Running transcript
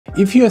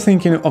If you are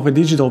thinking of a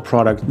digital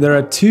product, there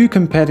are two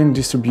competing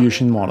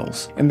distribution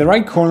models. In the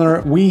right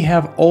corner, we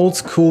have old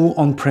school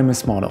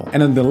on-premise model,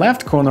 and in the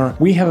left corner,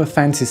 we have a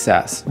fancy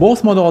SaaS.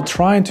 Both models are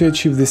trying to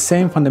achieve the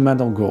same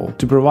fundamental goal,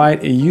 to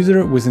provide a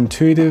user with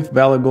intuitive,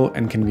 valuable,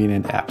 and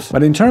convenient apps.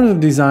 But in terms of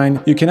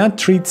design, you cannot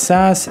treat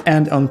SaaS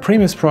and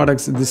on-premise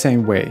products the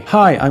same way.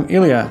 Hi, I'm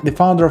Ilya, the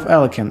founder of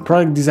Eleken,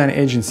 product design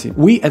agency.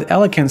 We at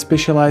Eleken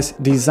specialize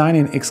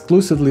designing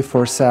exclusively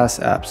for SaaS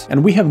apps,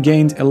 and we have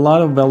gained a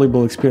lot of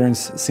valuable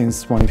experience since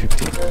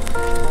 2015.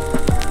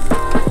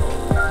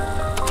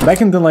 Back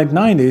in the late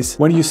 90s,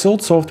 when you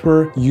sold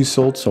software, you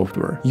sold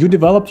software. You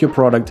developed your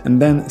product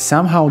and then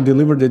somehow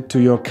delivered it to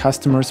your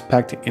customers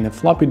packed in a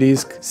floppy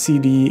disk,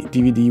 CD,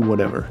 DVD,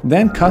 whatever.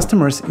 Then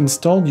customers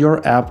installed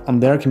your app on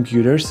their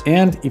computers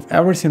and, if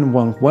everything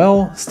went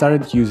well,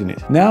 started using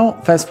it. Now,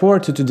 fast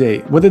forward to today.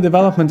 With the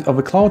development of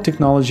a cloud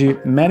technology,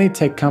 many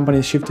tech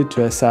companies shifted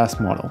to a SaaS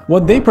model.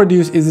 What they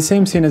produce is the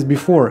same thing as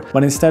before,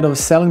 but instead of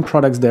selling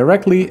products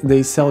directly,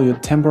 they sell you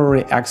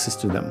temporary access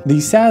to them. The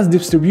SaaS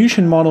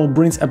distribution model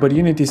brings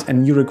opportunities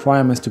and new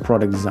requirements to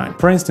product design.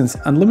 For instance,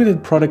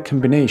 unlimited product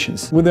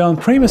combinations. With the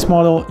on-premise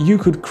model, you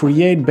could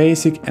create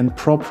basic and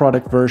pro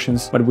product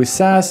versions, but with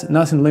SaaS,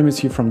 nothing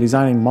limits you from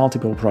designing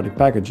multiple product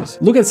packages.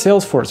 Look at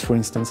Salesforce, for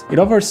instance. It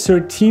offers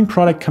 13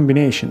 product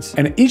combinations,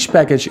 and each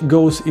package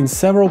goes in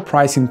several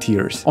pricing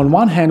tiers. On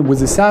one hand, with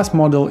the SaaS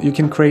model, you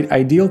can create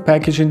ideal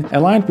packaging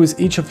aligned with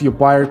each of your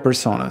buyer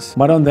personas.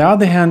 But on the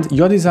other hand,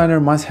 your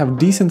designer must have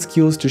decent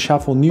skills to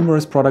shuffle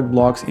numerous product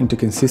blocks into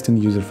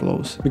consistent user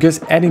flows.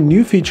 Because adding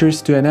new features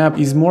to an app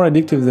is more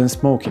addictive than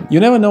smoking.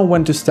 You never know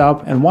when to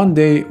stop, and one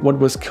day what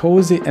was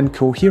cozy and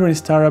coherent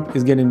startup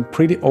is getting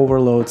pretty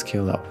overload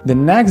scaled up. The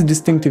next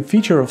distinctive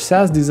feature of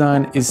SaaS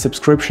design is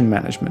subscription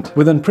management.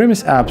 With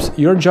on-premise apps,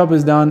 your job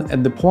is done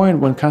at the point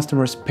when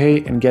customers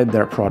pay and get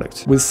their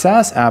products. With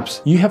SaaS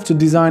apps, you have to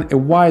design a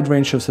wide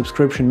range of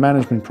subscription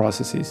management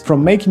processes,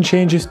 from making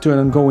changes to an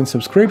ongoing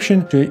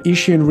subscription to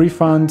issuing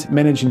refund,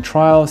 managing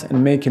trials,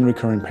 and making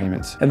recurring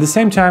payments. At the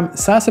same time,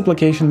 SaaS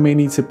application may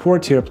need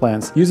support tier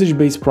plans,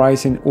 usage-based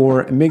pricing,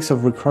 or a mix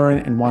of recurring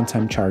and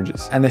one-time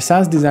charges. And the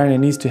SaaS designer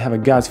needs to have a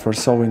guts for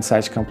solving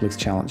such complex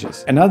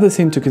challenges. Another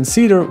thing to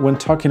consider when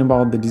talking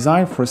about the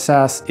design for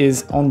SaaS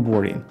is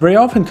onboarding. Very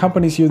often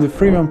companies use the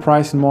freemium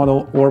pricing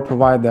model or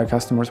provide their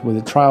customers with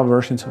the trial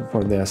versions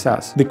for their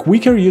SaaS. The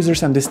quicker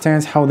users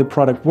understand how the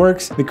product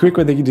works, the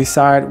quicker they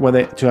decide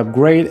whether to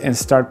upgrade and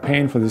start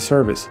paying for the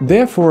service.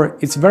 Therefore,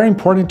 it's very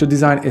important to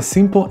design a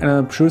simple and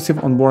unobtrusive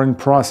onboarding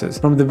process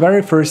from the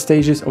very first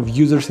stages of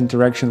users'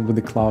 interaction with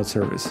the cloud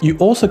service. You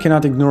also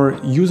cannot ignore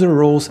user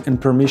roles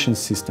and permissions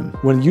system.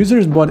 When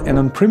users bought an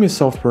on-premise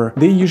software,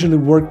 they usually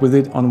work with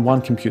it on one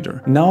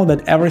computer. Now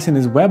that everything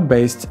is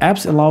web-based,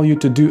 apps allow you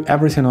to do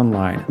everything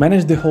online.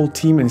 Manage the whole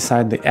team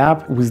inside the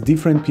app with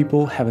different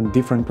people having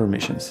different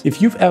permissions.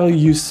 If you've ever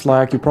used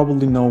Slack, you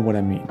probably know what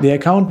I mean. The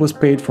account was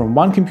paid from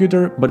one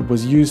computer, but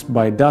was used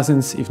by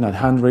dozens, if not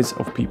hundreds,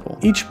 of people.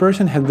 Each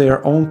person had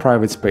their own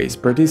private space,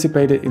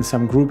 participated in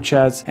some group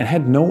chats, and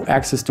had no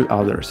access to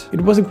others.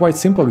 It was a quite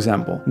simple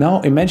example.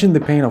 Now imagine the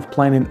pain of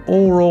planning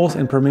all roles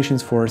and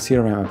permissions for a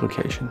CRM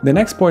application. The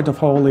next point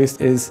of our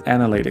list is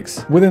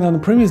analytics. With an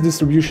on-premise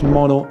distribution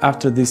model,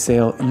 after this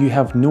sale, you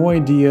have no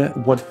idea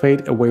what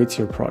fate awaits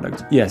your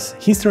product. Yes,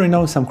 history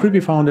knows some creepy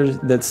founders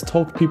that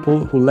stalked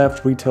people who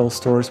left retail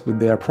stores with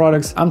their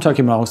products. I'm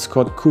talking about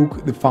Scott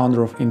Cook, the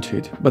founder of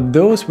Intuit. But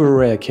those were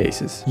rare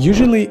cases.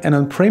 Usually, an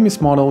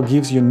on-premise model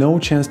gives you no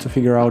chance to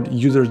figure out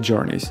user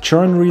journeys,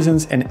 churn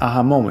reasons, and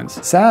aha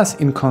moments. SaaS,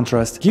 in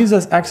contrast, gives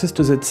us access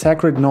to that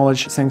sacred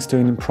knowledge thanks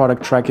to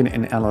product tracking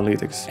and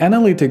analytics.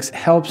 Analytics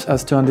helps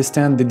us to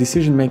understand the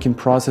decision-making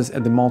process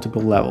at the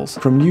multiple levels,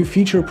 from new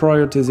feature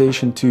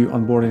prioritization to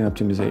onboarding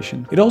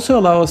optimization. It also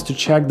allows us to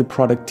check the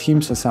product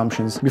team's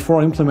assumptions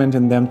before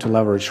implementing them to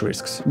leverage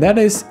risks. That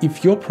is,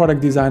 if your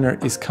product designer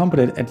is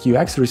competent at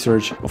UX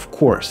research, of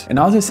course.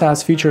 Another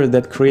SaaS feature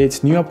that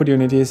creates new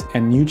opportunities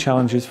and new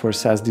challenges for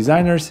SaaS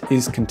designers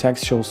is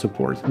contextual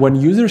support. When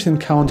users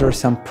encounter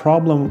some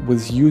problem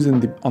with using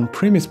the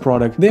on-premise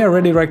product, they are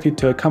redirected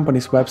to a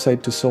company's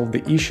website to solve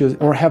the issues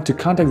or have to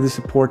contact the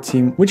support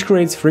team, which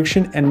creates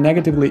friction and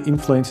negatively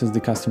influences the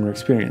customer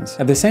experience.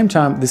 At the same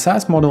time, the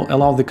SaaS model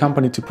allows the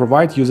company to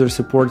provide user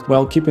support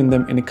while keeping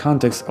them in the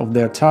context of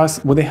their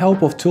tasks with the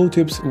help of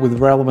tooltips with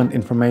relevant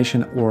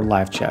information or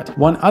live chat.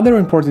 One other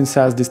important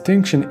SaaS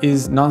distinction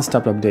is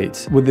non-stop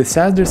updates. With the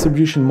SaaS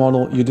distribution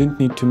model, you don't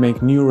need to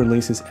make new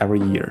releases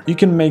every year. You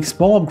can make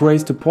small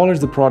upgrades to polish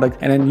the product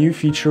and a new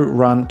feature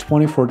run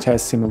 24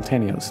 tests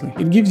simultaneously.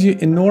 It gives you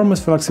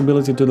enormous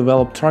flexibility to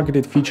develop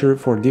targeted feature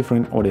for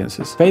different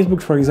audiences. Facebook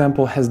Facebook, for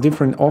example, has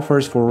different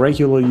offers for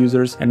regular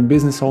users and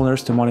business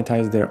owners to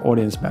monetize their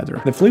audience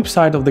better. The flip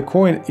side of the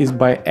coin is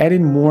by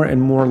adding more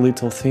and more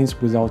little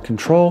things without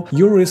control,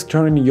 you risk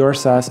turning your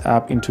SaaS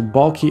app into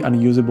bulky,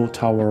 unusable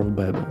Tower of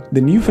Babel.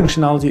 The new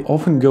functionality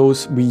often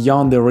goes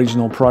beyond the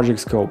original project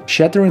scope,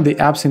 shattering the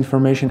app's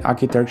information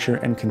architecture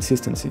and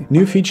consistency.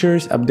 New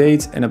features,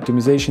 updates, and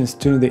optimizations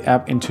tune the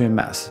app into a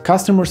mess.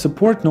 Customer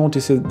support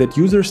notices that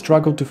users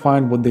struggle to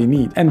find what they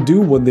need and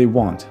do what they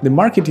want. The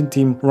marketing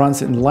team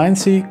runs a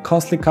lengthy,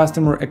 costly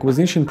customer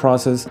acquisition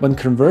process when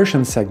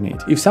conversions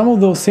stagnate. If some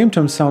of those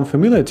symptoms sound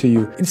familiar to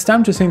you, it's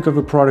time to think of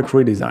a product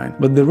redesign.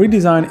 But the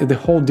redesign is a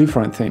whole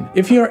different thing.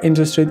 If you're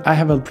interested, I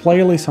have a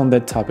playlist on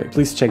that topic.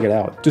 Please check it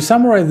out. To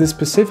summarize the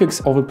specifics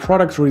of a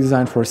product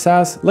redesign for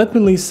SaaS, let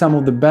me list some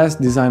of the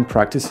best design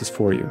practices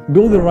for you.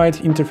 Build the right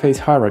interface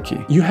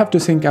hierarchy. You have to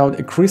think out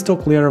a crystal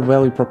clear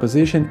value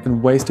proposition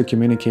and ways to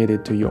communicate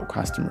it to your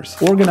customers.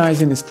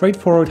 Organizing a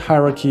straightforward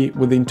hierarchy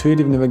with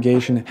intuitive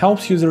navigation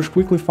helps users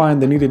quickly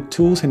find the needed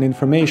tools and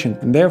information,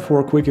 and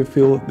therefore quickly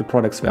feel the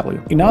product's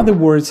value. In other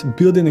words,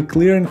 building a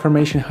clear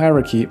information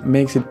hierarchy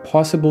makes it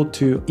possible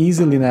to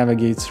easily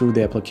navigate through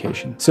the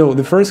application. So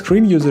the first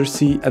screen users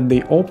see as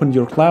they open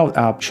your cloud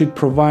app should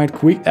provide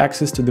quick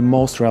access to the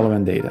most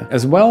relevant data.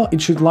 As well,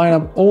 it should line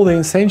up all the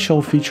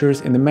essential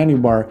features in the menu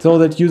bar so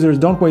that users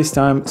don't waste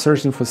time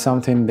searching for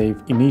something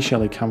they've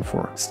initially come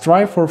for.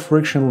 Strive for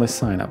frictionless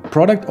sign-up.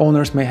 Product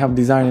owners may have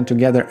designed to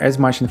gather as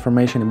much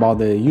information about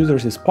the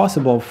users as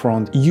possible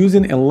upfront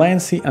using a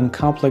lengthy and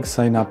complex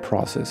sign-up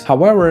process.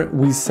 However,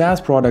 with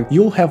SaaS product,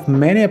 you'll have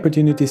many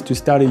opportunities to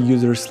study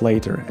users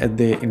later as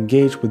they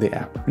engage with the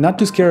app. Not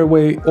to scare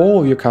away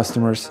all of your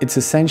customers, it's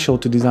essential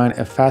to design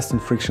a fast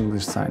and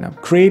frictionless sign-up.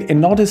 Create a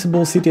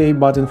noticeable CTA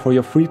button for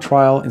your free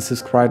trial and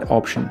subscribe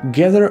option.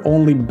 Gather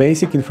only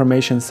basic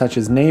information such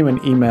as name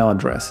and email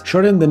address.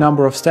 Shorten the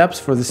number of steps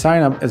for the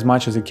sign-up as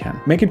much as you can.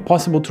 Make it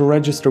possible to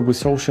register with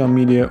social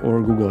media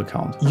or Google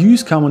account.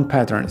 Use common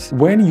patterns.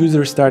 When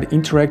users start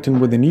interacting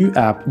with a new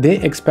app, they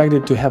expect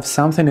it to have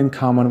something in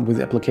common with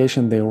the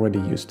application they already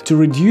used. To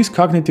reduce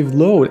cognitive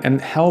load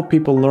and help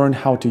people learn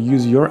how to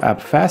use your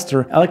app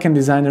faster, Eleken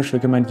designers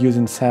recommend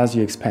using SaaS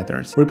UX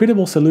patterns,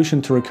 repeatable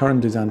solution to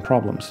recurrent design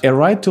problems. A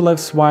right-to-left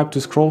swipe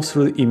to scroll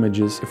through the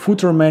images, a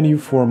footer menu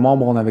for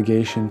mobile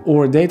navigation,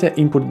 or data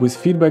input with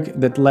feedback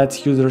that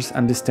lets users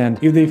understand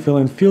if they fill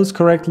in fields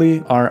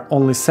correctly are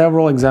only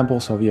several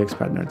examples of UX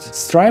patterns.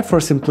 Strive for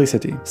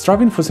simplicity.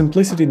 Striving for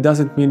simplicity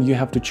doesn't mean you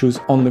have to choose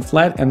only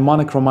flat and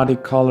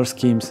monochromatic color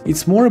schemes.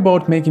 It's more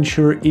about making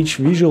sure each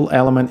visual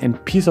element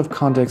and piece of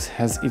context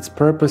has its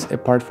purpose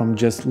apart from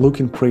just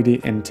looking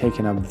pretty and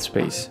taking up the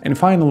space. And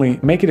finally,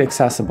 make it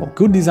accessible.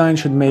 Good design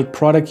should make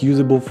product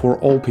usable for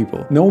all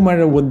people, no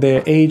matter what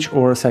their age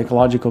or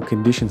psychological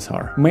conditions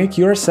are. Make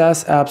your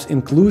SaaS apps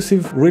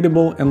inclusive,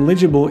 readable, and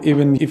legible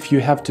even if you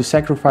have to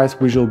sacrifice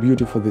visual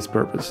beauty for this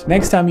purpose.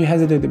 Next time you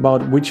hesitate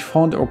about which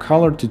font or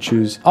color to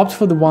choose, opt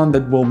for the one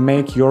that will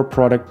make your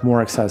product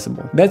more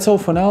accessible. That's all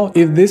for now.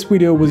 If this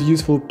video was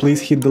useful,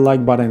 please hit the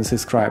like button and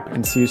subscribe,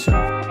 and see you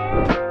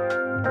soon.